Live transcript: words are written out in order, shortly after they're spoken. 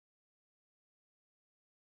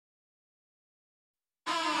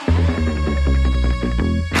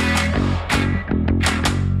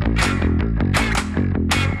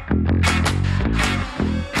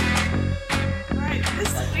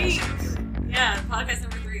podcast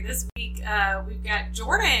number 3. This week, we've got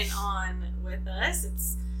Jordan on with us.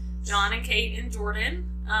 It's John and Kate and Jordan.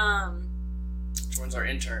 Jordan's our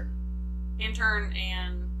intern. Intern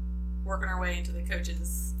and working our way into the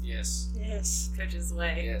coaches. Yes. Coaches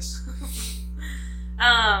way. Yes.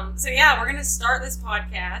 So yeah, we're gonna start this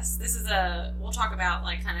podcast. We'll talk about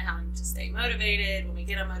like kind of how to stay motivated, when we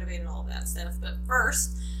get unmotivated, all that stuff. But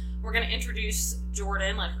first, we're gonna introduce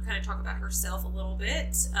Jordan, let her kind of talk about herself a little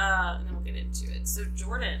bit, and then we'll get into it. So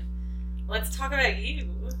Jordan, let's talk about you.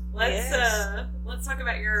 Let's talk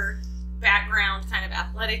about your background, kind of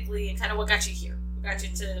athletically, and kind of what got you here. What got you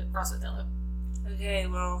to CrossFit Fellow? Okay,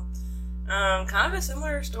 well, kind of a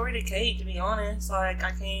similar story to Kate, to be honest. Like,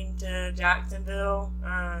 I came to Jacksonville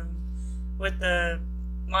with the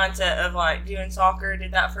mindset of, like, doing soccer.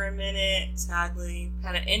 Did that for a minute. Sadly,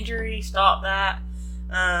 had an injury, stopped that.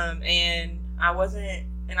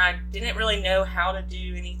 And I didn't really know how to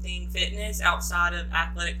do anything fitness outside of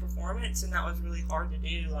athletic performance, and that was really hard to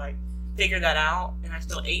do, like, figure that out. And I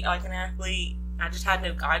still ate like an athlete. I just had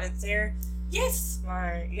no guidance there. Yes.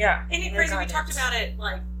 Yeah. Ain't it crazy? We talked about it,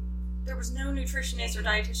 like, there was no nutritionist or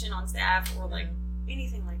dietitian on staff or, like,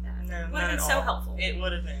 anything like that. No, it would have been so helpful. It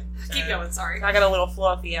would have been. Keep going, sorry. I got a little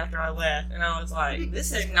fluffy after I left, and I was like,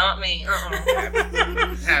 this is not me.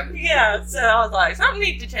 Yeah, so I was like, something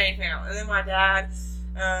needs to change now. And then my dad,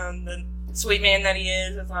 the sweet man that he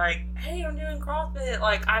is like, hey, I'm doing CrossFit.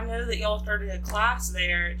 Like, I know that y'all started a class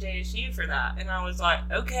there at JSU for that. And I was like,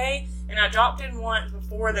 okay. And I dropped in once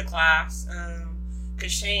before the class,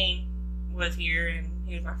 because Shane was here, and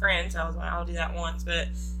he was my friend, so I was like, I'll do that once. But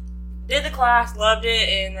did the class, loved it,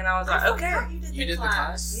 and then I was like, okay. You did the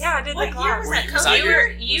class? Yeah, I did the class. What year was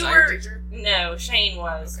that? You were no, Shane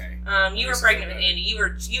was. Okay. You were pregnant with Andy. You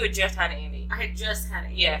had just had Andy. I had just had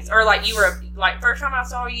Andy. Yes, or like you were, like, first time I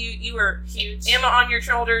saw you, you were huge. Emma on your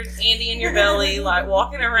shoulders, Andy in your belly, like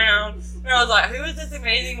walking around. And I was like, who is this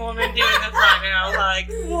amazing woman doing this right now? Like,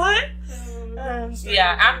 what?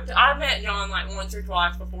 Yeah, I met John like once or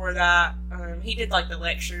twice before that. He did like the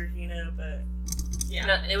lectures, but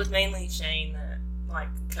yeah, it was mainly Shane that like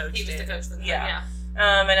coached it. He was the coach for that. Yeah.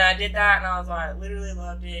 And I did that, and I was like, literally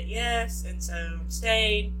loved it. Yes, and so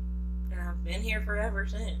stayed, and I've been here forever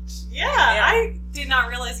since. Yeah, I did not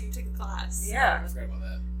realize you took a class. Yeah, I forgot about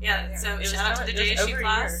that. Yeah, so shout out to the JSU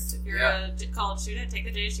class. If you're a college student, take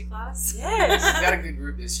the JSU class. Yes. We've got a good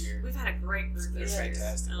group this year. We've had a great group this year. They're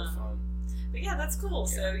fantastic. They're fun. But yeah, that's cool.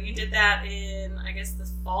 Yeah. So you did that in, I guess, the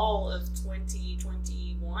fall of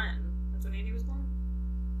 2021. That's when Andy was born?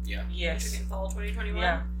 Yes. In fall 2021?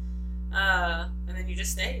 Yeah. And then you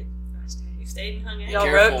just stayed. You stayed and hung out. Y'all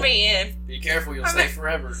wrote me in. Be careful, you'll stay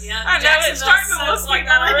forever. Yeah, I know, it's starting to look like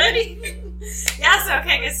that already. Yeah, so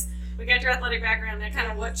okay, I guess we got your athletic background. Now,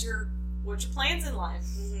 kind of what's your plans in life?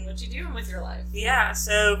 Mm-hmm. What you doing with your life? Yeah,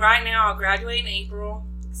 so right now I'll graduate in April.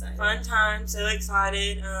 Excited. Fun time, so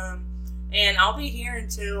excited. And I'll be here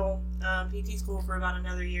until PT school for about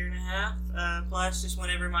another year and a half, plus just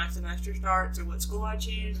whenever my semester starts or what school I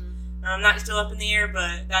choose. Mm-hmm. I'm not still up in the air,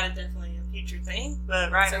 but that is definitely a future thing.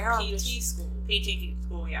 But right now, PT school,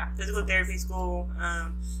 yeah, physical therapy school.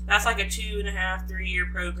 That's like a 2.5, 3-year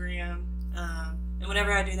program. And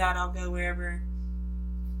whenever I do that, I'll go wherever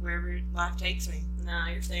life takes me. Nah,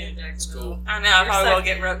 you're staying in Jacksonville. Cool. I know, I probably will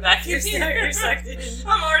get roped back here. You're sucked in.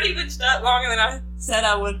 I'm already been stuck longer than I said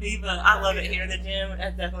I would be, but I love it here. The gym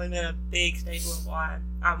has definitely been a big staple of why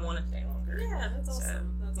I want to stay longer. Yeah, that's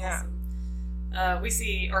awesome. So, awesome. We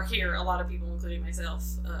see or hear a lot of people, including myself,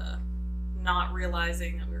 not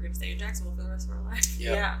realizing that we were going to stay in Jacksonville for the rest of our life.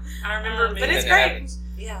 Yeah. I remember moving. But it's great.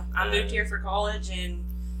 Yeah. I moved here for college and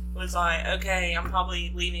was like, okay, I'm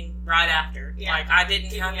probably leaving right after. Yeah. Like, I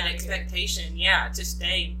didn't have an expectation, to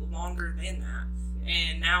stay longer than that.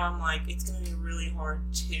 And now I'm like, it's going to be really hard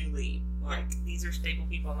to leave. Like, these are staple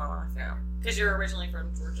people in my life now. Because you're originally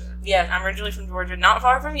from Georgia. Yeah, I'm originally from Georgia. Not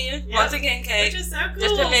far from you. Yep. Once again, Kate. Which is so cool.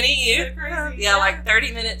 Just a mini you. So crazy. Yeah, like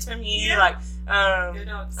 30 minutes from you. Yeah. Like, Go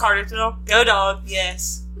Dogs. Cartersville. Go Dog,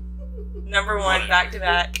 yes. Number 1, back to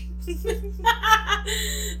back. I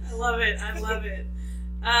love it.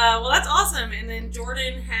 Well, that's awesome. And then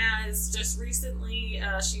Jordan has just recently,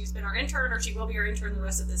 she's been our intern, or she will be our intern the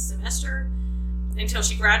rest of this semester. Until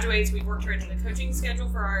she graduates, we've worked her into the coaching schedule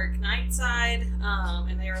for our Ignite side,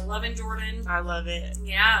 and they are loving Jordan. I love it.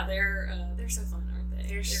 Yeah, they're so fun, aren't they?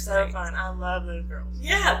 They're so great. Fun. I love those girls.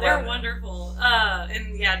 Yeah, they're wonderful.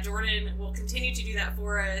 And yeah, Jordan will continue to do that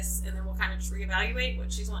for us, and then we'll kind of just reevaluate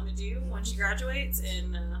what she's wanting to do when she graduates.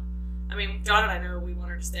 And I mean, John and I know we want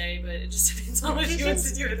her to stay, but it just depends on what she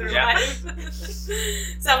wants to do with her life.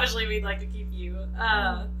 Selfishly, we'd like to keep you.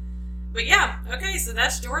 But yeah, okay, so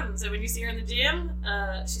that's Jordan. So when you see her in the gym,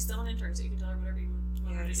 she's still an intern, so you can tell her whatever you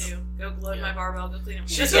want her to do. Go load my barbell, go clean up.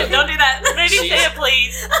 Don't do that. Maybe say it,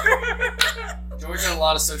 please. Jordan's done a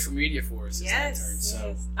lot of social media for us as an intern,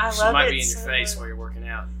 so I love she might it be in your so face much. while you're working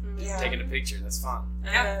out, taking a picture. That's fine.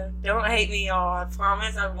 Don't hate me, y'all. I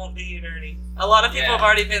promise I won't do you dirty. A lot of people have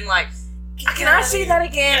already been like, can I see that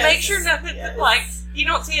again? Yes. Make sure nothing, like, you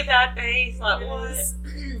don't see a bad face. Like, what?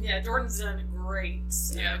 Yeah, Jordan's done great.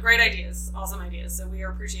 Great ideas. Awesome ideas. So we are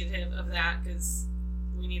appreciative of that because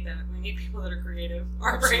we need that. We need people that are creative.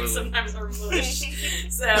 Our brains sometimes are mush.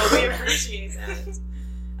 So we appreciate that.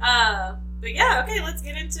 But yeah, okay, let's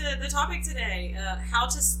get into the topic today. How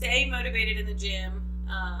to stay motivated in the gym.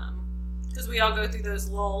 Because we all go through those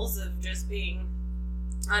lulls of just being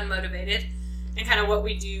unmotivated and kind of what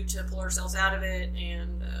we do to pull ourselves out of it.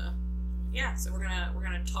 And so we're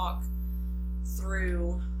gonna talk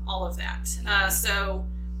through all of that. So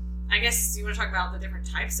I guess you want to talk about the different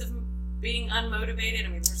types of being unmotivated. I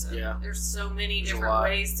mean, there's so many different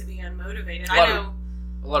ways to be unmotivated.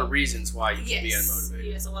 A lot of reasons why you can be unmotivated.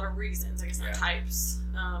 Yes, a lot of reasons. I guess not types.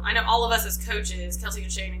 I know all of us as coaches, Kelsey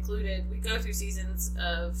and Shane included, we go through seasons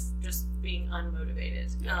of just being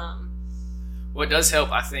unmotivated. Yeah. What does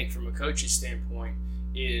help, I think, from a coach's standpoint,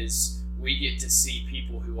 is we get to see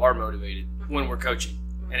people who are motivated when we're coaching,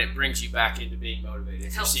 and it brings you back into being motivated.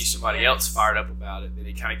 If you see somebody else fired up about it, then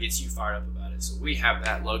it kind of gets you fired up about it. So we have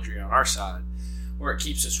that luxury on our side where it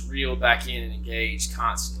keeps us reeled back in and engaged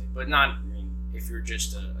constantly. But not, if you're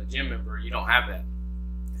just a gym member, you don't have that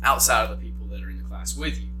outside of the people that are in the class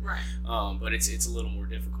with you. Right. But it's a little more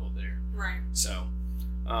difficult there. Right. So,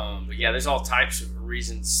 but yeah, there's all types of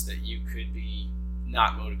reasons that you could be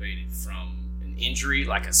not motivated, from an injury,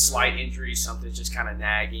 like a slight injury, something's just kind of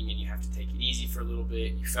nagging and you have to take it easy for a little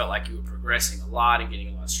bit. You felt like you were progressing a lot and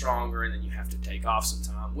getting a lot stronger, and then you have to take off some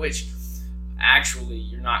time, which actually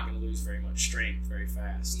you're not going to lose very much strength very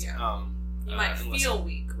fast. Yeah. You might feel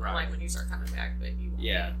weak, like when you start coming back, but you won't.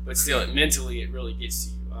 Yeah, but still, mentally, it really gets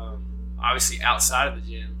to you. Obviously, outside of the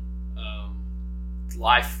gym,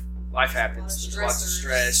 life happens. There's lots of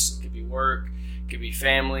stress. It could be work, it could be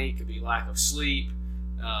family, it could be lack of sleep,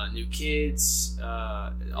 new kids,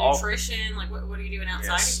 nutrition. Like, what are you doing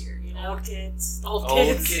outside of here? You know, old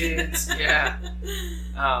kids, yeah.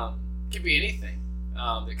 Could be anything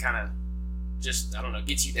that kind of just, I don't know,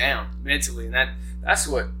 gets you down mentally, and that's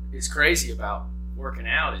what is crazy about working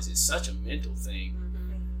out, is it's such a mental thing.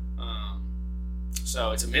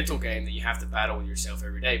 So it's a mental game that you have to battle with yourself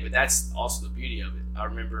every day, but that's also the beauty of it. I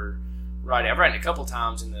remember I've written a couple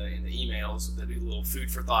times in the emails, they do a little food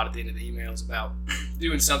for thought at the end of the emails about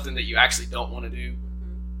doing something that you actually don't want to do.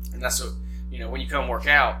 And that's what, when you come work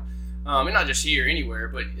out, and not just here, anywhere,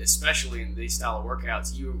 but especially in these style of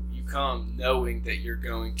workouts, you come knowing that you're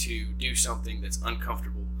going to do something that's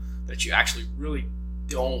uncomfortable, that you actually really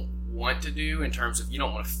don't want to do, in terms of you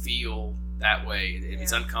don't want to feel that way.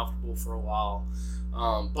 It's uncomfortable for a while.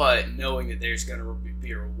 But knowing that there's going to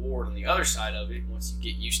be a reward on the other side of it, once you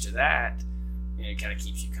get used to that, it kind of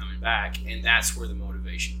keeps you coming back, and that's where the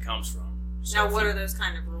motivation comes from. So now, what are those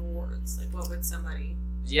kind of rewards? Like, what would somebody?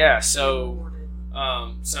 Yeah, so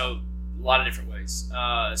a lot of different ways,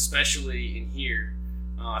 especially in here.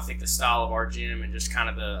 I think the style of our gym and just kind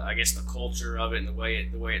of the culture of it and the way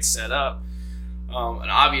it's set up. An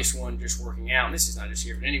obvious one, just working out, and this is not just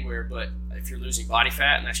here but anywhere, but if you're losing body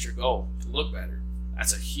fat and that's your goal, to look better,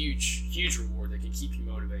 that's a huge reward that can keep you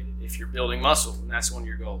motivated. If you're building muscle and that's one of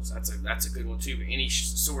your goals, that's a good one too. But any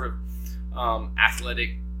sort of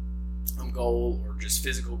athletic goal or just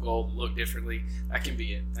physical goal to look differently, that can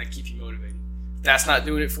be it. That can keep you motivated. If that's not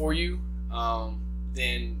doing it for you,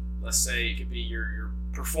 then let's say it could be your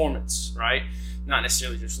performance, right? Not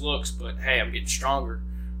necessarily just looks, but hey, I'm getting stronger,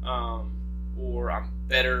 or I'm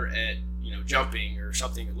better at jumping, or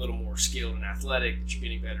something a little more skilled and athletic that you're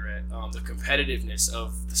getting better at. The competitiveness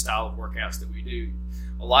of the style of workouts that we do.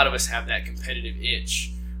 A lot of us have that competitive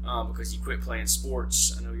itch because you quit playing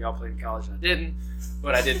sports. I know y'all played in college and I didn't,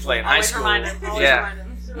 but I did play in high school. Remind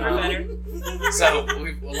them. So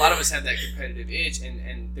a lot of us have that competitive itch,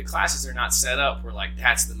 and the classes are not set up where like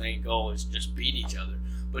that's the main goal is just beat each other,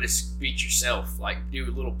 but it's beat yourself, like do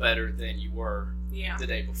a little better than you were the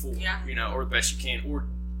day before, or the best you can, or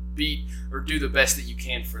beat or do the best that you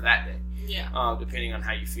can for that day. Depending on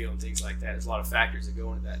how you feel and things like that. There's a lot of factors that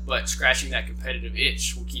go into that. But scratching that competitive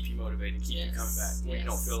itch will keep you motivated and keep you coming back when you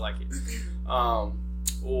don't feel like it.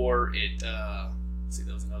 Or it, let's see,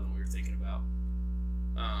 that was another one we were thinking about.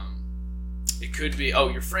 It could be,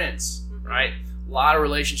 your friends, right? A lot of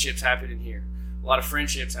relationships happen in here. A lot of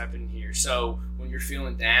friendships happen in here. So when you're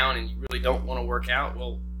feeling down and you really don't want to work out,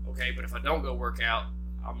 well, Okay, but if I don't go work out,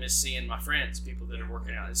 I'll miss seeing my friends, people that are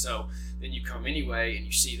working out. And so then you come anyway and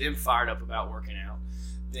you see them fired up about working out,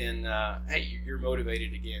 then, hey, you're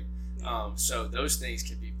motivated again. So those things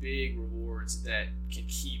can be big rewards that can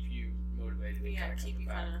keep you motivated and kind of keep you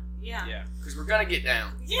back. Yeah. Because we're going to get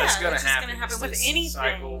down. Yeah, that's going to happen. It's going to happen with It's anything.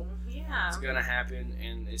 Cycle. Yeah. It's going to happen,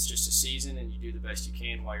 and it's just a season, and you do the best you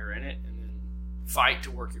can while you're in it, and then fight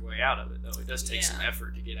to work your way out of it, though. It does take some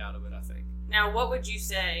effort to get out of it, I think. Now, what would you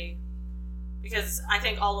say, because I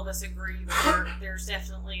think all of us agree that there's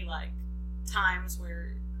definitely, like, times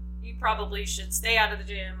where you probably should stay out of the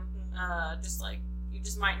gym, just like, you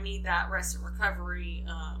just might need that rest and recovery,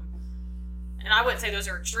 and I wouldn't say those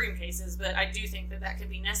are extreme cases, but I do think that can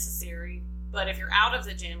be necessary. But if you're out of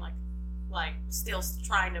the gym, like still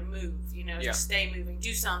trying to move, just stay moving,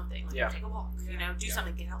 do something, take a walk, do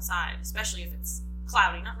something, get outside, especially if it's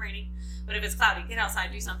cloudy, not raining, but if it's cloudy, get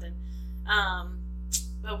outside, do something.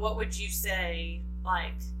 But what would you say,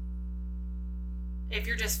 like, if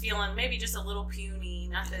you're just feeling maybe just a little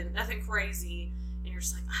puny, nothing crazy, and you're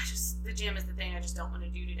just like, the gym is the thing I just don't want to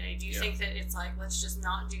do today. Do you think that it's like, let's just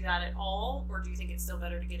not do that at all? Or do you think it's still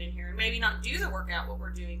better to get in here and maybe not do the workout what we're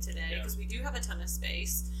doing today? Because we do have a ton of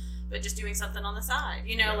space, but just doing something on the side,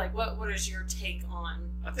 like what is your take on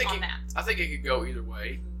that? I think it could go either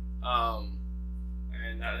way.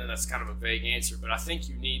 And that's kind of a vague answer, but I think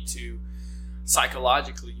you need to,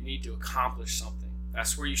 psychologically, you need to accomplish something.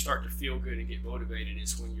 That's where you start to feel good and get motivated,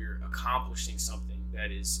 is when you're accomplishing something that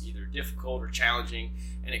is either difficult or challenging.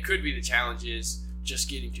 And it could be the challenge is just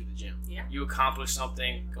getting to the gym. Yeah. You accomplish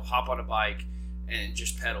something, go hop on a bike and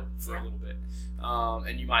just pedal for a little bit.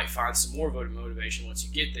 And you might find some more motivation once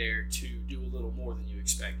you get there to do a little more than you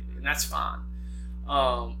expected. And that's fine.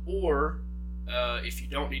 Or if you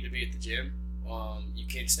don't need to be at the gym, you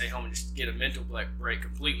can stay home and just get a mental break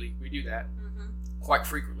completely. We do that quite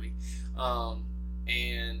frequently.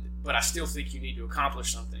 But I still think you need to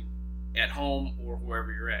accomplish something at home or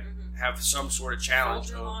wherever you're at. Have some sort of challenge.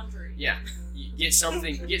 Fold your laundry. Yeah, you get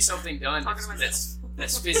something done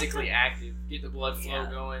that's physically active. Get the blood flow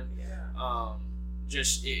going.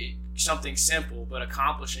 Something simple, but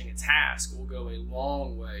accomplishing a task will go a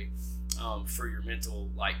long way for your mental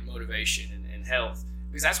motivation and health,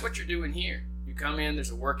 because that's what you're doing here. You come in,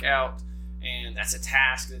 there's a workout, and that's a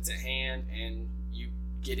task that's at hand, and you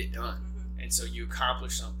get it done. And so you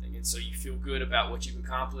accomplish something, and so you feel good about what you've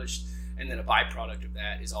accomplished, and then a byproduct of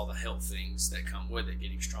that is all the health things that come with it,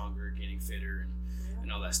 getting stronger, getting fitter,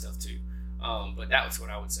 and all that stuff too. But that was what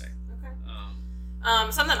I would say.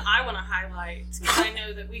 Okay. Something I want to highlight, because I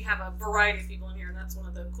know that we have a variety of people in here, and that's one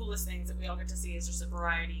of the coolest things that we all get to see is just a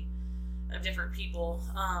variety of different people.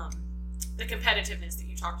 The competitiveness that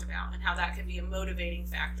you talked about and how that can be a motivating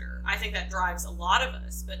factor. I think that drives a lot of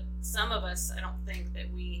us, but some of us, I don't think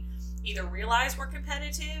that we either realize we're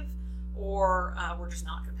competitive or we're just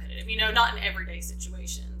not competitive. Not in everyday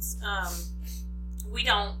situations. We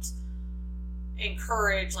don't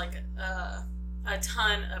encourage a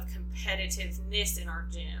ton of competitiveness in our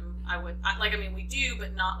gym. We do,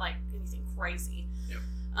 but not like anything crazy.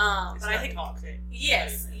 It's but I think toxic.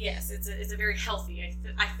 Yes, it's a very healthy.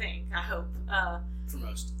 I hope. For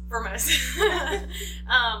most.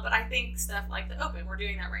 But I think stuff like the Open, we're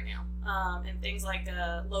doing that right now, and things like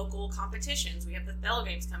local competitions. We have the Thela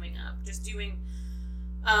Games coming up. Just doing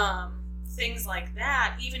things like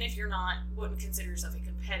that, even if you're wouldn't consider yourself a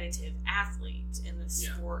competitive athlete in this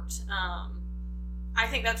sport. I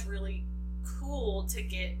think that's really cool to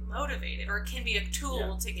get motivated, or it can be a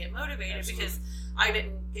tool to get motivated. Absolutely. Because I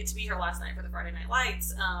didn't get to be here last night for the Friday Night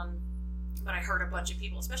Lights, but I heard a bunch of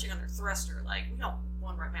people, especially on their thruster, we don't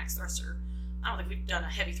one rep max thruster. I don't think we've done a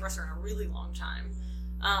heavy thruster in a really long time.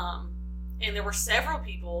 And there were several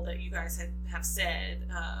people that you guys have said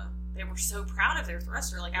they were so proud of their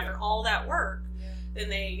thruster. After all that work, then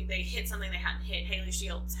they hit something they hadn't hit. Haley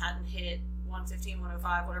Shields hadn't hit 115,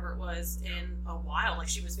 105, whatever it was, in a while.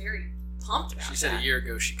 She was very pumped about it. She said a year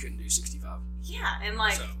ago she couldn't do 65. Yeah, and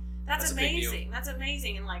that's amazing. That's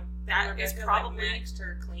amazing, and that is probably maxed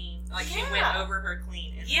her clean. She went over her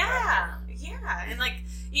clean. Yeah, and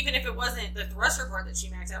even if it wasn't the thruster part that she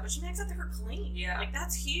maxed out, but she maxed out her clean. Yeah,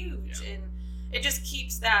 that's huge, and it just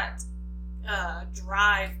keeps that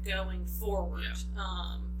drive going forward.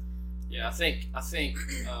 I think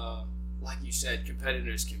like you said,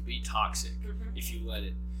 competitiveness can be toxic if you let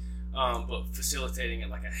it. But facilitating it,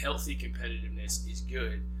 a healthy competitiveness, is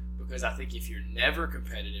good, because I think if you're never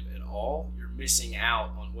competitive at all, you're missing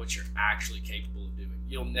out on what you're actually capable of doing.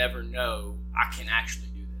 You'll never know, I can actually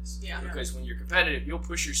do this. Yeah. Because when you're competitive, you'll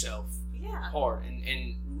push yourself hard.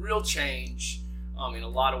 And real change, in a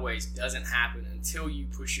lot of ways, doesn't happen until you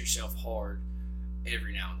push yourself hard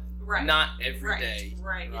every now and then. Right. Not every day.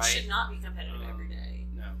 Right. It should not be competitive every day.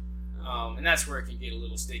 No. And that's where it can get a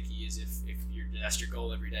little sticky. Is if that's your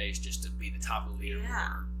goal every day is just to be the top of the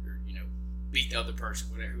leaderboard, or beat the other person,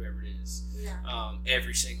 whoever it is. Yeah.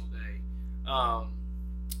 Every single day.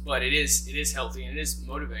 But it is healthy and it is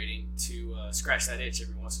motivating to scratch that itch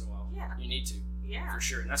every once in a while. Yeah. You need to. Yeah. For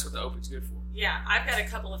sure, and that's what the Open's good for. Yeah, I've got a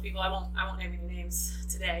couple of people. I won't name any names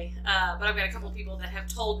today, but I've got a couple of people that have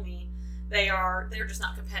told me they're just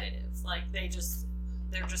not competitive. Like they're just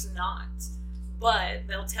not. But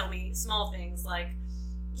they'll tell me small things like,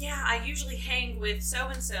 yeah, I usually hang with so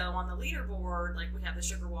and so on the leaderboard. Like we have the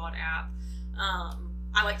Sugar Wad app.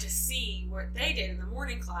 I like to see what they did in the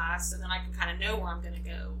morning class, and then I can kind of know where I'm going to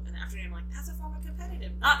go in the afternoon. I'm like, that's a form of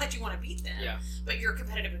competitive. Not that you want to beat them, but you're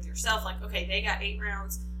competitive with yourself. Like, okay, they got 8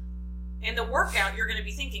 rounds. In the workout, you're going to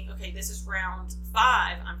be thinking, okay, this is round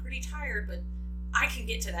 5. I'm pretty tired, but I can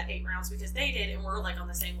get to that 8 rounds because they did, and we're like on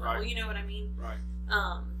the same level. Right. You know what I mean? Right.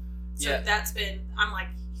 So that's been. I'm like,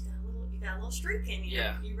 you got a little streak in you.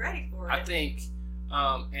 Yeah. You ready for it? I think,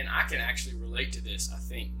 and I can actually relate to this. I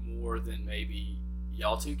think more than maybe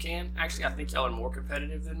y'all two can. Actually, I think y'all are more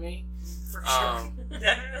competitive than me. For sure.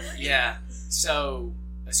 Definitely. Yeah. So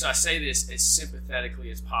I say this as sympathetically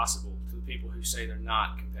as possible to the people who say they're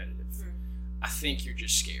not competitive. I think you're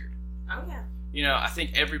just scared. Oh, yeah. I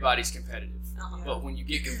think everybody's competitive. Uh-huh. But when you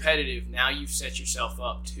get competitive, now you've set yourself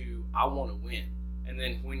up to, I want to win. And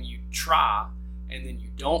then when you try and then you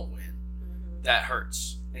don't win, that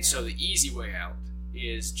hurts. And so the easy way out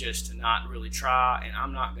is just to not really try, and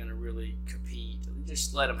I'm not going to really compete.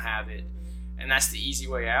 Just let them have it. And that's the easy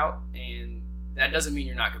way out. And that doesn't mean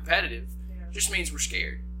you're not competitive. It just means we're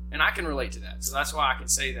scared. And I can relate to that. So that's why I can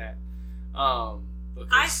say that. Because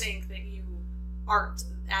I think that you aren't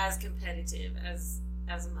as competitive as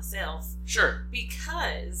myself. Sure.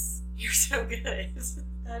 Because you're so good.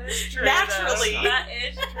 That is true. Naturally. Though. That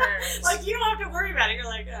is true. Like, you don't have to worry about it. You're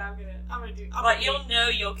like, oh, I'm gonna do. Like, you'll know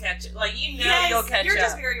you'll catch it. Like, you'll catch it. You're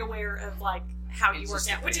just very aware of, like, how you work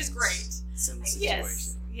out, which is great.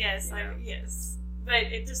 Situation. Yes. But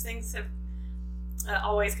it just, things have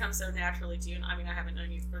always come so naturally to you. And I mean, I haven't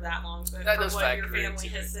known you for that long, but that from what your family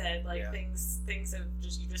has said, like things have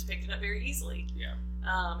you just picked it up very easily. Yeah.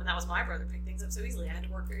 And that was my brother, picked things up so easily. I had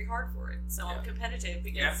to work very hard for it. So I'm competitive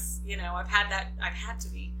because I've had to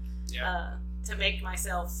be to make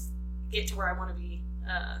myself get to where I want to be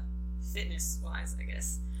fitness wise, I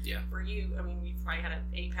guess. Yeah. For you, I mean, you probably had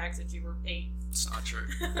 8-pack since you were 8. It's not true.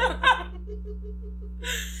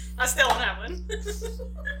 I still don't have one.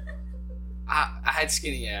 I had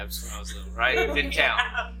skinny abs when I was little, right? It didn't count.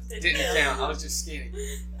 Didn't count. I was just skinny.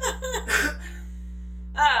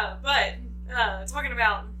 But talking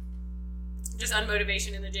about just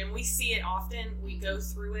unmotivation in the gym, we see it often. We go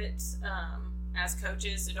through it as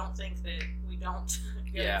coaches, so don't think that we don't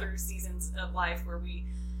go through seasons of life where we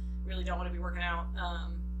really don't want to be working out.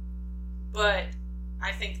 But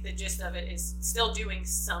I think the gist of it is still doing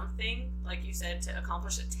something, like you said, to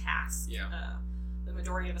accomplish a task. Yeah. The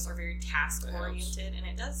majority of us are very task oriented, and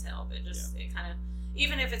it does help. It just it kind of,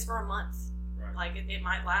 even if it's for a month, like it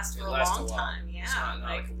might last for a long time. Yeah, it's not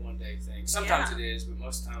like a one-day thing. Sometimes it is, but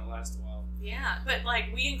most of the time it lasts a while. Yeah, but like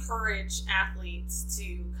we encourage athletes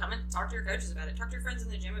to come and talk to your coaches about it. Talk to your friends in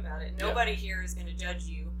the gym about it. Nobody here is going to judge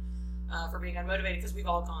you for being unmotivated because we've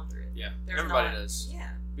all gone through it. Yeah, everybody does. Yeah.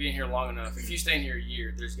 Being here long enough, if you stay in here a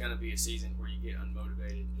year, there's going to be a season where you get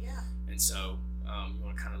unmotivated. Yeah. And so you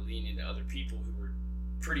want to kind of lean into other people who were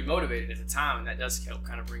pretty motivated at the time, and that does help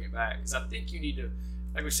kind of bring it back. Because I think you need to,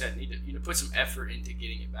 like we said, need to put some effort into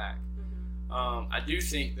getting it back. I do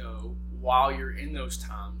think, though, while you're in those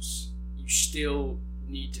times, you still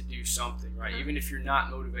need to do something, right? Even if you're not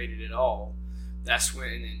motivated at all, that's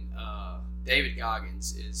when David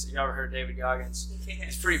Goggins is. You ever heard of David Goggins? Yes.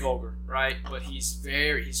 He's pretty vulgar, right? But he's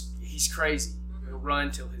crazy. He'll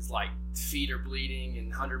run till his feet are bleeding and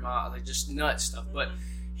 100 miles, like just nuts stuff. But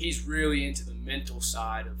he's really into the mental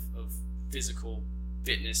side of physical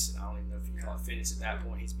fitness. And I don't even know if you call it fitness at that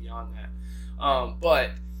point. He's beyond that.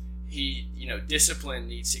 But he, discipline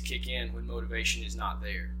needs to kick in when motivation is not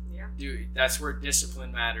there. Yeah. Dude, that's where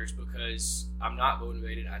discipline matters, because I'm not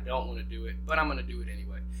motivated. I don't want to do it, but I'm going to do it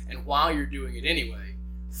anyway. And while you're doing it anyway,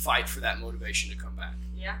 fight for that motivation to come back.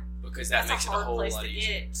 Yeah. Because that makes it a whole lot easier. That's a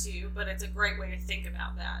hard place to get to, but it's a great way to think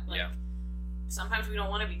about that. Sometimes we don't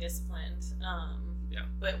want to be disciplined.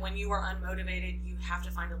 But when you are unmotivated, you have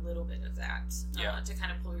to find a little bit of that to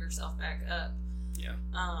kind of pull yourself back up. Yeah.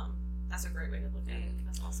 That's a great way to look at it.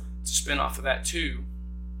 That's awesome. To spin off of that too,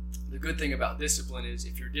 the good thing about discipline is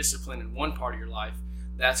if you're disciplined in one part of your life,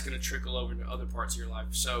 that's going to trickle over into other parts of your life.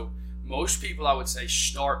 So most people, I would say,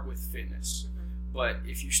 start with fitness. But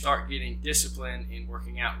if you start getting disciplined in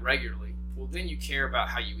working out regularly, well, then you care about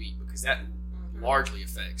how you eat, because that largely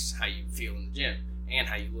affects how you feel in the gym and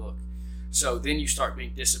how you look. So then you start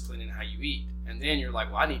being disciplined in how you eat. And then you're like,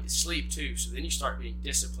 well, I need to sleep too. So then you start being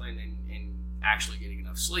disciplined in actually getting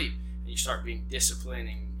enough sleep. And you start being disciplined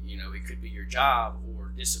in, it could be your job,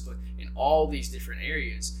 or discipline in all these different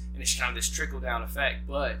areas. And it's kind of this trickle-down effect.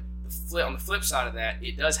 But on the flip side of that,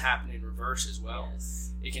 it does happen in reverse as well.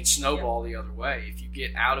 Yes. It can snowball the other way. If you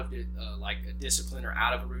get out of like a discipline or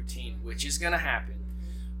out of a routine, which is going to happen.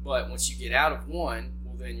 But once you get out of one,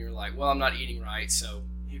 well, then you're like, well, I'm not eating right, so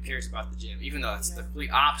who cares about the gym? Even though that's the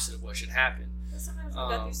complete opposite of what should happen. But sometimes we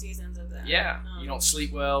go through seasons of that. Yeah, you don't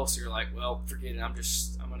sleep well, so you're like, well, forget it. I'm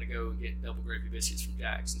going to go and get double gravy biscuits from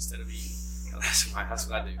Jack's instead of eating. That's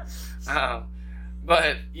what I do.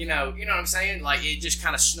 But you know what I'm saying? Like, it just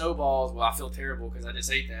kind of snowballs. Well, I feel terrible because I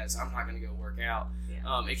just ate that, so I'm not going to go work out.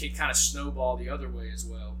 Yeah. It can kind of snowball the other way as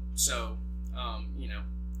well. So,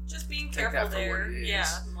 just being careful there. Yeah.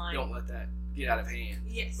 Don't let that get out of hand.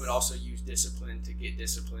 Yes. But also use discipline to get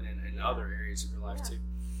discipline in other areas of your life too.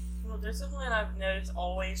 Well, discipline, I've noticed,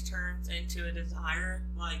 always turns into a desire.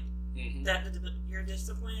 Like, that your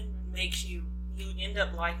discipline makes you end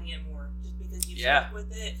up liking it more just because you stick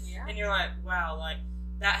with it. Yeah. And you're like, wow, like,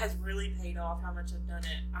 that has really paid off how much I've done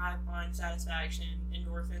it. I find satisfaction,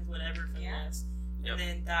 endorphins, whatever from this. And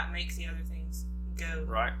then that makes the other things go.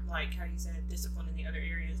 Right. Like how you said, discipline in the other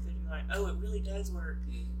areas. Because you're like, oh, it really does work.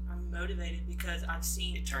 I'm motivated because I've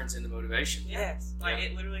seen it. Turns into motivation. Yes. Like,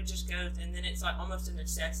 it literally just goes, and then it's like almost a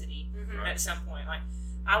necessity at some point. Like,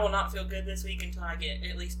 I will not feel good this week until I get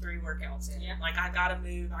at least 3 workouts in. Yeah. Like, I gotta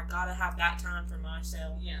move. I gotta have that time for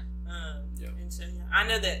myself. Yeah. And so, I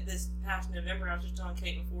know that this past November, I was just telling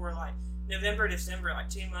Kate before, like, November, December, like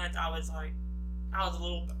 2 months, I was a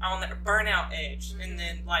little on that burnout edge. And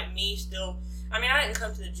then, like, me still, I mean, I didn't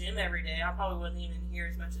come to the gym every day. I probably wasn't even here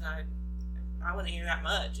as much as I wasn't here that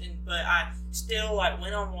much. But I still, like,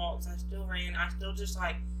 went on walks. I still ran. I still just,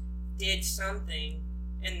 like, did something.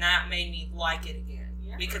 And that made me like it again.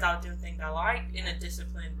 Yeah. Because I was doing things I liked in a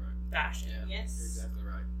disciplined fashion. Yeah. Yes. You're exactly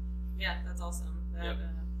right. Yeah, that's awesome.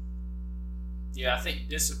 I think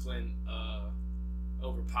discipline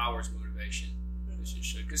overpowers motivation. As it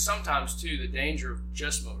should. Because sometimes, too, the danger of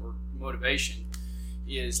just motivation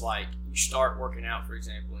is, like, you start working out, for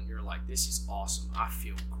example, and you're like, this is awesome. I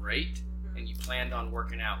feel great. And you planned on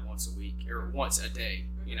working out once a week or once a day,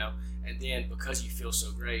 and then because you feel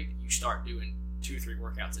so great, you start doing 2 or 3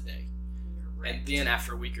 workouts a day. And then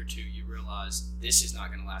after a week or 2, you realize this is not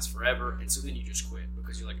going to last forever. And so then you just quit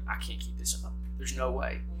because you're like, I can't keep this up. There's no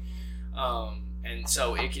way. And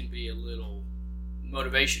so it can be a little,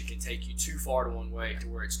 motivation can take you too far to one way to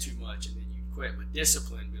where it's too much, and then you quit. But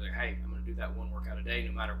discipline, be like, hey, I'm going to do that 1 workout a day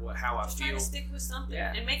no matter how I feel. Try to stick with something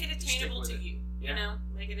and make it attainable to you.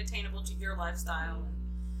 Make it attainable to your lifestyle and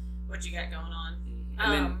what you got going on.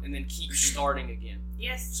 And then keep starting again.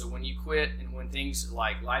 Yes. So when you quit and when things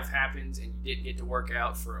like life happens and you didn't get to work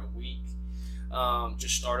out for a week,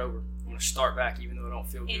 just start over. I'm going to start back even though I don't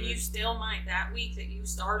feel good. And you still might, that week that you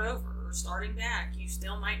start over or starting back, you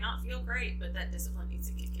still might not feel great, but that discipline needs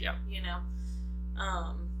to kick in.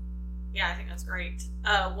 I think that's great.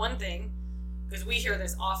 One thing, because we hear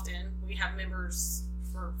this often, we have members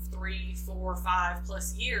for 3, 4, 5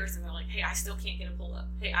 plus years, and they're like, hey, I still can't get a pull-up.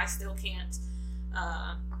 Hey, I still can't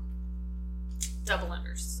double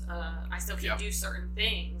unders. I still can't do certain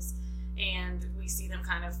things. And we see them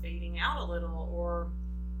kind of fading out a little, or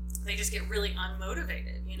they just get really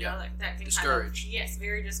unmotivated, that can discouraged. Yes,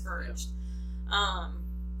 very discouraged. I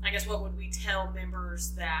guess what would we tell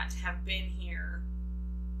members that have been here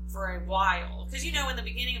for a while? Because, in the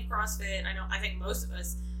beginning of CrossFit, I think most of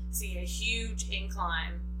us see a huge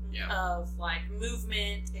incline of like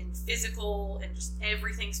movement and physical and just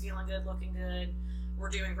everything's feeling good, looking good. We're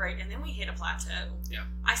doing great. And then we hit a plateau. Yeah.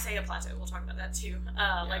 I say a plateau. We'll talk about that too.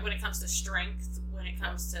 Like when it comes to strength, when it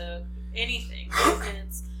comes to anything,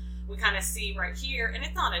 movements, we kind of see right here, and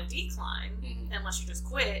it's not a decline unless you just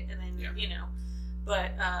quit and then,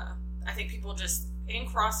 but I think people just in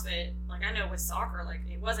CrossFit, like I know with soccer, like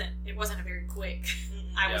it wasn't a very quick.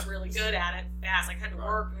 I was really good at it, fast. Like, I had to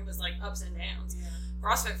work, and it was like ups and downs. Yeah.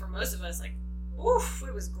 CrossFit for most of us, like, oof,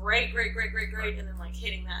 it was great, and then like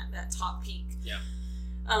hitting that top peak. Yeah.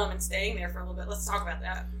 And staying there for a little bit. Let's talk about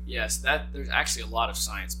that. Yes, there's actually a lot of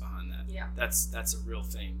science behind that. Yeah. That's a real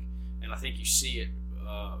thing, and I think you see it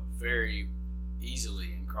very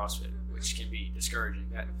easily in CrossFit, which can be discouraging.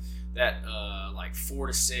 That like 4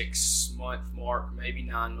 to 6 month mark, maybe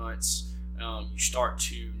 9 months, you start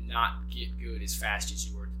to not get good as fast as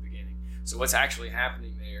you were at the beginning. So what's actually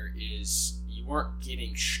happening there is you weren't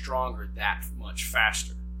getting stronger that much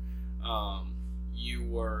faster. You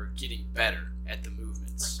were getting better at the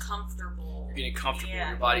movements. Like comfortable. You're getting comfortable.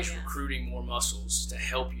 Your body's recruiting more muscles to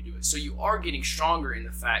help you do it. So you are getting stronger in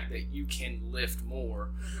the fact that you can lift more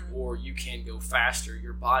or you can go faster.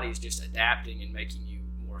 Your body is just adapting and making you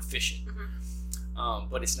more efficient.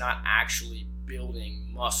 But it's not actually building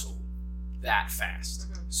muscle that fast.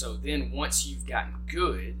 So then once you've gotten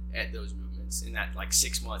good at those movements in that like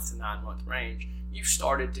 6 month to 9 month range, you've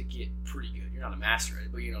started to get pretty good. You're not a master at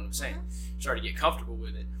it, but you know what I'm saying. You start to get comfortable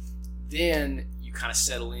with it. Then you kind of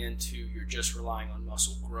settle into you're just relying on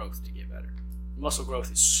muscle growth to get better. Muscle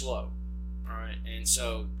growth is slow, all right? And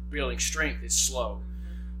so building strength is slow.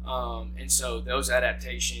 And so those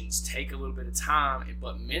adaptations take a little bit of time,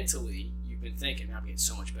 but mentally you've been thinking, I'm getting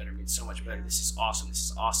so much better, I'm getting so much better. This is awesome.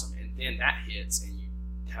 And then that hits and you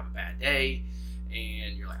have a bad day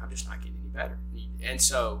and you're like, I'm just not getting any better. And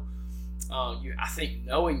so I think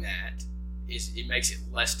knowing that it makes it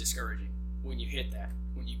less discouraging when you hit that.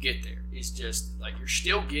 When you get there, it's just like you're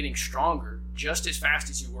still getting stronger just as fast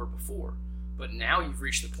as you were before, but now you've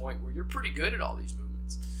reached the point where you're pretty good at all these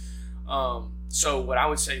movements. So what I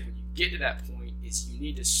would say when you get to that point is you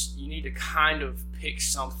need to kind of pick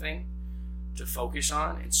something to focus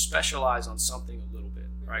on and specialize on something a little bit,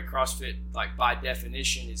 right? CrossFit, like by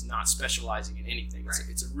definition, is not specializing in anything.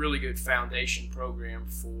 It's a really good foundation program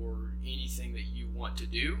for anything that you want to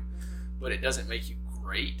do, but it doesn't make you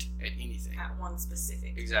great at anything. At one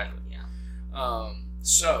specific. Exactly. Yeah.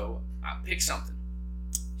 So I pick something.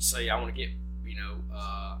 Say I want to get,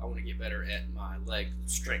 I want to get better at my leg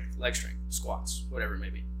strength, squats, whatever it may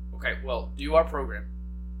be. Okay, well, do our program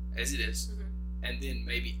as it is, and then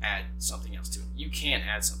maybe add something else to it. You can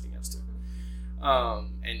add something else to it,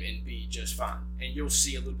 and be just fine. And you'll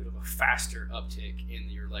see a little bit of a faster uptick in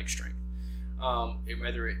your leg strength.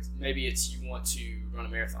 Maybe it's you want to run a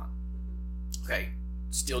marathon. Okay,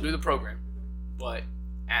 still do the program, but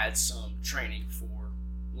add some training for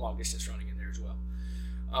long distance running in there as well.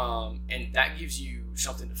 And that gives you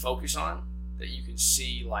something to focus on that you can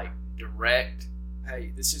see like direct,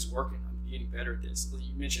 hey, this is working. I'm getting better at this.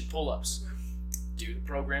 You mentioned pull-ups. Do the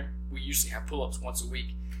program. We usually have pull-ups once a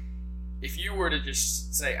week. If you were to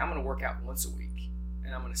just say, I'm going to work out once a week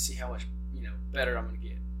and I'm going to see how much better I'm going to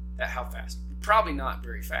get, how fast? Probably not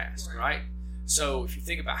very fast, right? So if you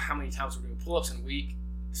think about how many times we're doing pull-ups in a week,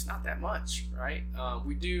 it's not that much, right?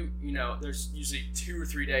 We do, there's usually 2 or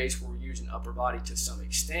 3 days where we're using upper body to some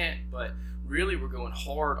extent, but really we're going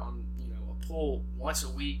hard on, a pull once a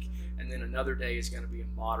week, and then another day is going to be a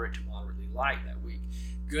moderate to moderately light that week.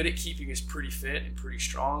 Good at keeping us pretty fit and pretty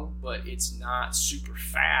strong, but it's not super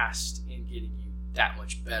fast in getting you that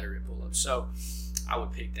much better at pull-ups. So I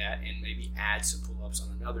would pick that and maybe add some pull-ups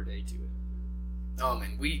on another day to it.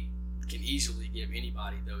 And we can easily give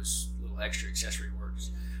anybody those little extra accessory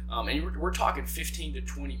works. And we're talking 15 to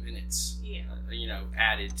 20 minutes,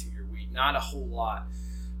 added to your week. Not a whole lot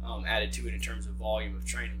added to it in terms of volume of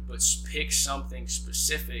training, but pick something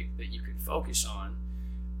specific that you can focus on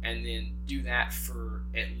and then do that for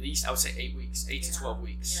at least, I would say 8 weeks, 8 to 12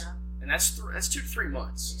 weeks. Yeah. And that's 2 to 3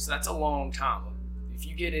 months. Yeah. So that's a long time. If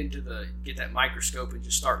you get that microscope and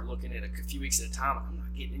just start looking at a few weeks at a time, I'm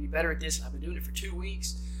not getting any better at this, and I've been doing it for 2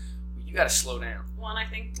 weeks. You got to slow down. Well, and I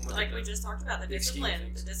think, like we just talked about, the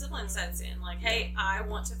discipline sets in. Like, hey, I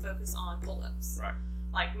want to focus on pull-ups. Right.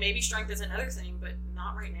 Like, maybe strength is another thing, but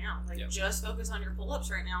not right now. Like, just focus on your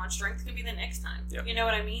pull-ups right now, and strength can be the next time. Yep. You know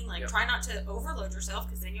what I mean? Like, try not to overload yourself,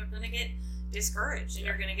 because then you're going to get discouraged, and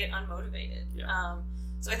you're going to get unmotivated.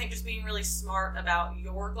 So I think just being really smart about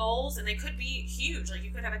your goals, and they could be huge. Like,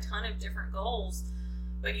 you could have a ton of different goals,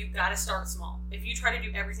 but you've got to start small. If you try to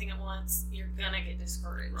do everything at once, you're going to get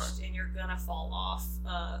discouraged, and you're going to fall off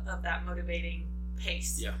of that motivating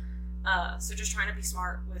pace. So just trying to be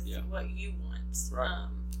smart with what you want.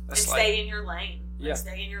 And stay in your lane.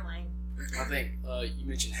 Stay in your lane. I think you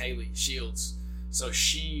mentioned Haley Shields. So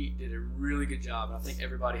she did a really good job. And I think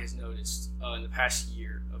everybody has noticed in the past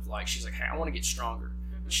year of she's like, hey, I want to get stronger.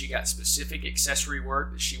 And she got specific accessory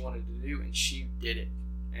work that she wanted to do, and she did it.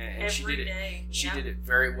 And she did it. Day. She did it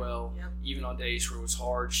very well. Even on days where it was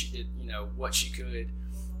hard, she did what she could,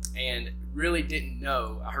 and really didn't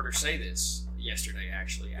know. I heard her say this yesterday,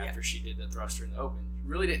 actually, after she did the thruster in the open.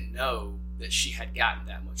 Really didn't know that she had gotten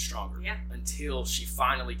that much stronger until she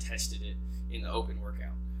finally tested it in the open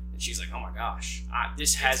workout, and she's like, "Oh my gosh,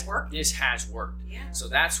 this has worked." So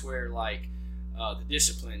that's where the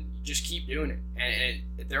discipline. You just keep doing it, and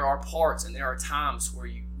there are parts and there are times where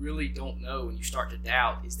you really don't know and you start to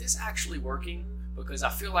doubt, is this actually working? Because I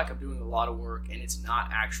feel like I'm doing a lot of work and it's not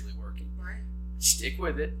actually working. Right. Stick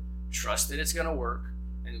with it. Trust that it's going to work.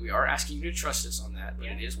 And we are asking you to trust us on that, but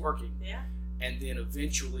it is working. Yeah. And then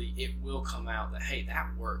eventually it will come out that, hey, that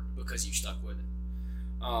worked because you stuck with it.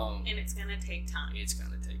 And it's going to take time. It's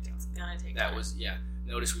going to take time. It's going to take that time. was,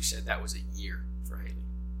 notice we said that was a year for Haley.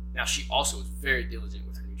 Now, she also was very diligent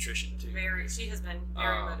with her nutrition, too. She has been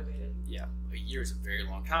very motivated. Yeah. A year is a very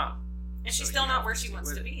long time. And she's still not where she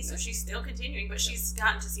wants to be, so she's still continuing, but she's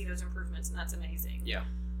gotten to see those improvements, and that's amazing. Yeah.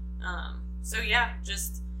 So, yeah,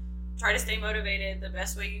 just try to stay motivated the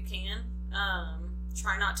best way you can.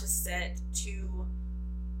 Try not to set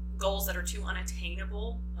goals that are too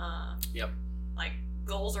unattainable. Like,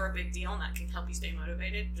 goals are a big deal, and that can help you stay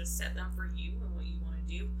motivated. Just set them for you and what you want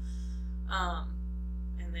to do.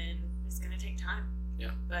 And then it's going to take time.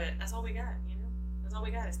 Yeah. But that's all we got, That's all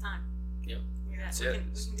we got is time. Yep. We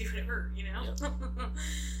can do whatever, Yep.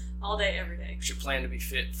 all day, every day. We should plan to be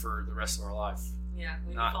fit for the rest of our life. Yeah.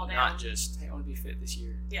 Not just, hey, I want to be fit this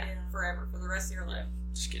year. Yeah, forever, for the rest of your life.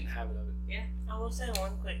 Just get in the habit of it. Yeah. I will say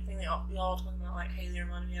one quick thing that y'all talking about, like Haley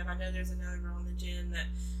reminded me of. I know there's another girl in the gym that,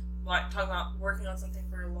 like, talking about working on something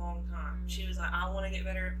for a long time. She was like, I want to get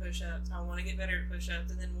better at push-ups.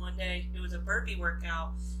 And then one day, it was a burpee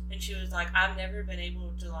workout, and she was like, I've never been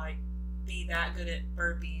able to, like, be that good at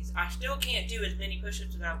burpees. I still can't do as many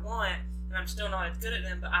push-ups as I want, and I'm still not as good at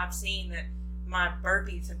them, but I've seen that my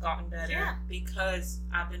burpees have gotten better because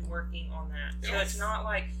I've been working on that. Yes. So it's not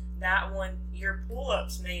like that one, your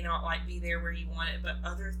pull-ups may not like be there where you want it, but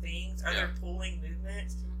other things, other pulling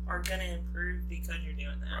movements are going to improve because you're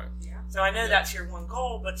doing that. Right. Yeah. So I know that's your one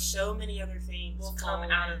goal, but so many other things will come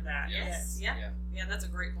out of that. Yes. Yeah, that's a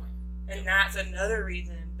great point. And that's another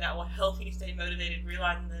reason that will help you stay motivated,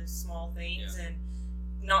 realizing those small things and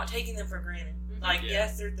not taking them for granted. Mm-hmm. Like,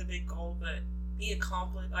 yes, there's the big goal, but be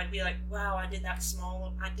accomplished. I'd be like, wow, I did I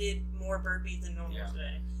did more burpees than normal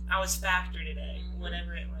today. I was faster today,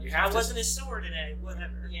 whatever it was. I wasn't as sore today,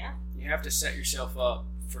 whatever. Yeah. You have to set yourself up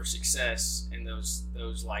for success, and those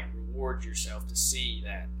like reward yourself to see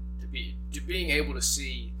that, to being able to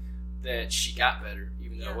see that she got better,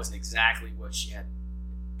 even though it wasn't exactly what she had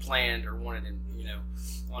planned or wanted in,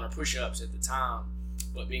 on her push-ups at the time,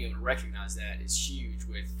 but being able to recognize that is huge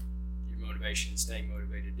with your motivation and staying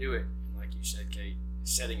motivated to do it. And like you said, Kate,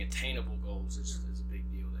 setting attainable goals is a big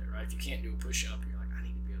deal there, right? If you can't do a push-up, you're like, I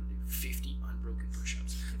need to be able to do 50 unbroken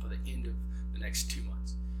push-ups by the end of the next 2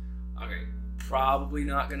 months. Okay, probably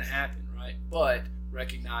not going to happen, right? But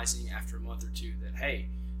recognizing after a month or two that, hey,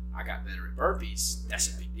 I got better at burpees, that's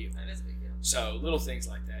a big deal. That is a big deal. So little things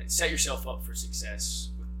like that. Set yourself up for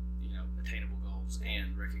success with, attainable goals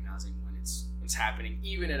and recognizing when it's happening,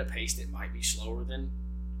 even at a pace that might be slower than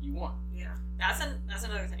you want. Yeah. That's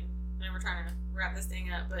another thing. I know we're trying to wrap this thing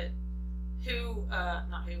up, but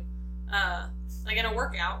like in a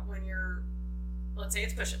workout, when you're, let's say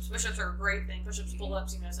it's push-ups. Push-ups are a great thing. Push-ups,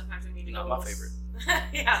 pull-ups, sometimes we need to go Not my favorite.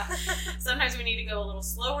 Yeah. Sometimes we need to go a little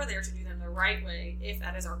slower there to do them the right way if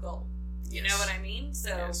that is our goal. You know what I mean?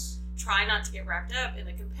 So try not to get wrapped up in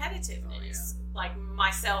the competitiveness. Like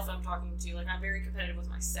myself, I'm talking to, like, I'm very competitive with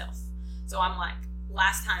myself. So I'm like,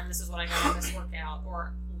 last time this is what I got in this workout,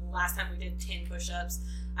 or last time we did 10 push-ups,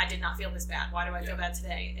 I did not feel this bad. Why do I feel bad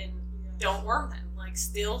today? And don't worm them. Like,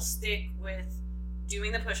 still stick with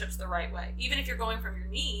doing the push-ups the right way. Even if you're going from your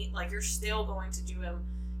knee, like, you're still going to do them.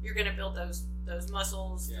 You're going to build those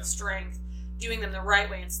muscles, the strength, doing them the right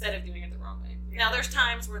way instead of doing it the wrong way. Now, there's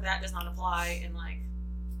times where that does not apply, and, like,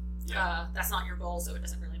 that's not your goal, so it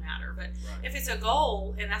doesn't really matter. But if it's a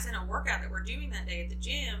goal, and that's in a workout that we're doing that day at the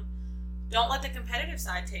gym, don't let the competitive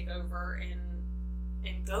side take over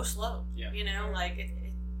and go slow. Yeah. Like,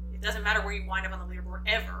 it doesn't matter where you wind up on the leaderboard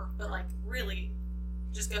ever, but, like, really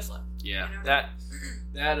just go slow. Yeah.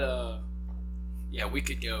 We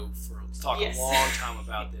could go talk a long time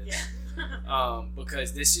about this.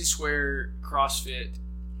 Because this is where CrossFit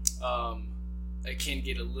it can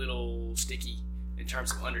get a little sticky in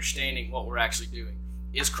terms of understanding what we're actually doing.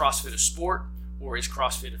 Is CrossFit a sport, or is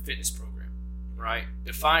CrossFit a fitness program? Right?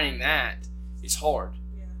 Defining that is hard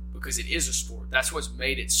because it is a sport. That's what's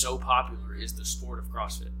made it so popular, is the sport of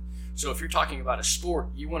CrossFit. So if you're talking about a sport,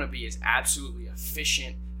 you want to be as absolutely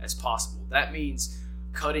efficient as possible. That means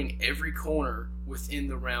cutting every corner within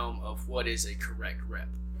the realm of what is a correct rep.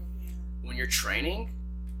 When you're training,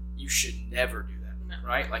 you should never do that,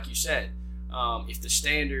 right? Like you said, if the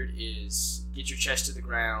standard is get your chest to the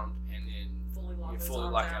ground and then fully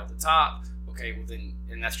lock out the top, Okay, well then,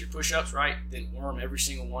 and that's your push-ups, right? Then worm every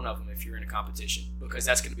single one of them if you're in a competition, because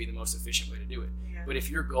that's going to be the most efficient way to do it. Yeah. But if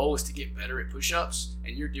your goal is to get better at push-ups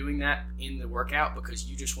and you're doing that in the workout because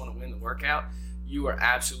you just want to win the workout, you are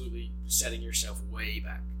absolutely setting yourself way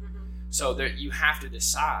back. So there, you have to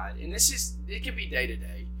decide, and it can be day to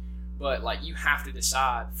day, but like you have to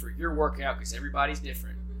decide for your workout, because everybody's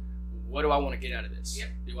different. What do I want to get out of this? Yep.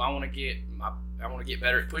 Do I want to get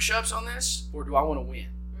better at push-ups on this, or do I want to win?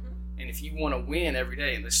 And if you want to win every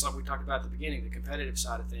day, and this is like we talked about at the beginning, the competitive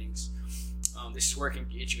side of things, this is where it can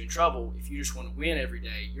get you in trouble. If you just want to win every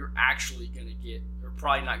day, you're actually going to get, or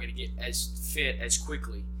probably not going to get as fit as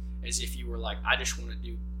quickly as if you were like, I just want to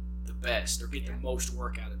do the best or get the most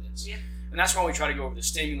work out of this. Yeah. And that's why we try to go over the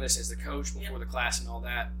stimulus as the coach before the class and all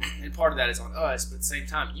that. And part of that is on us, but at the same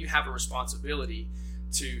time, you have a responsibility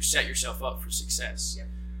to set yourself up for success.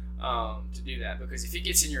 To do that, because if it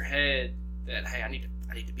gets in your head that, hey, I need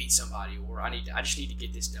to beat somebody, or I just need to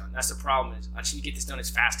get this done. That's the problem, is I just need to get this done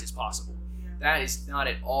as fast as possible. That is not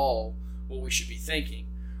at all what we should be thinking.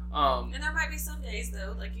 And there might be some days,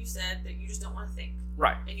 though, like you said, that you just don't want to think.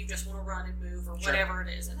 Right. And you just want to run and move or whatever it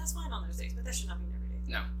is. And that's fine on those days, but that should not be every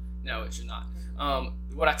day. No, it should not.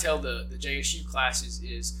 What I tell the JSU classes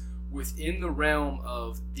is within the realm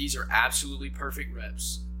of these are absolutely perfect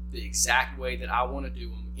reps, the exact way that I want to do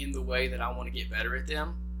them, in the way that I want to get better at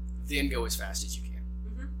them, then go as fast as you can.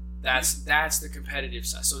 That's the competitive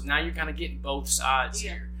side. So now you're kind of getting both sides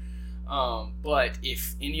here. But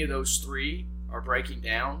if any of those three are breaking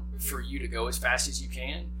down for you to go as fast as you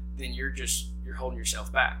can, then you're holding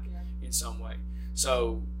yourself back in some way.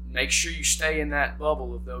 So make sure you stay in that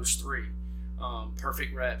bubble of those three.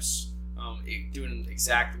 Perfect reps, doing them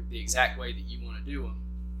the exact way that you want to do them,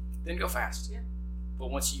 then go fast. But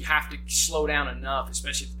once you have to slow down enough,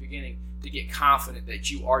 especially at the beginning, to get confident that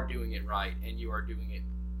you are doing it right and you are doing it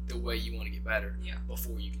the way you want to get better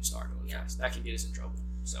before you can start going fast. That can get us in trouble.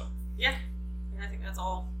 So I think that's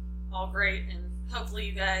all great, and hopefully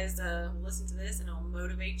you guys will listen to this and it'll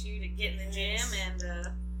motivate you to get in the gym and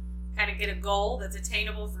kind of get a goal that's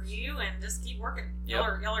attainable for you and just keep working. Y'all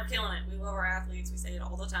are killing it. We love our athletes. We say it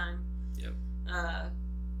all the time.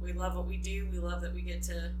 We love what we do. We love that we get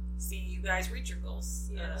to see you guys reach your goals.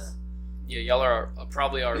 Y'all are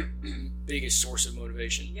probably our biggest source of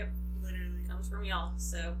motivation. Literally comes from y'all.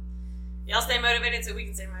 So y'all stay motivated so we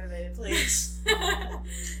can stay motivated, please.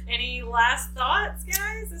 Any last thoughts,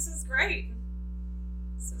 guys? This is great.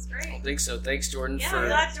 I don't think so. Thanks, Jordan, for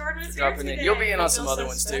dropping in. You'll be in on some other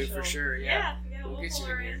ones special. too, for sure. We'll pull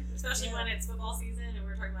her in, especially when it's football season and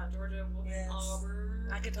we're talking about Georgia, Auburn.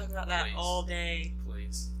 I could talk about that all day.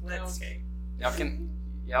 Please. Okay.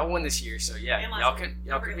 Y'all won this year, so y'all can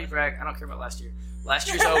be brag. I don't care about last year. Last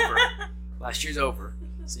year's over. Last year's over.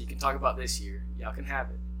 So you can talk about this year. Y'all can have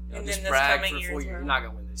it. Y'all And just then brag this for coming 4 year years. as You're not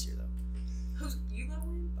gonna win this year though. You gonna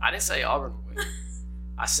win? I didn't say Auburn would win.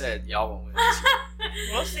 I said y'all won't win this year.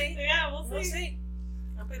 We'll see. We'll see.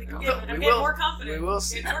 I'm getting We more confident. We will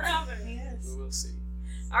see. Get more confident. Yes. We will see.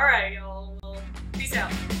 All right, y'all. Well, peace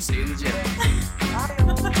out. See you in the gym.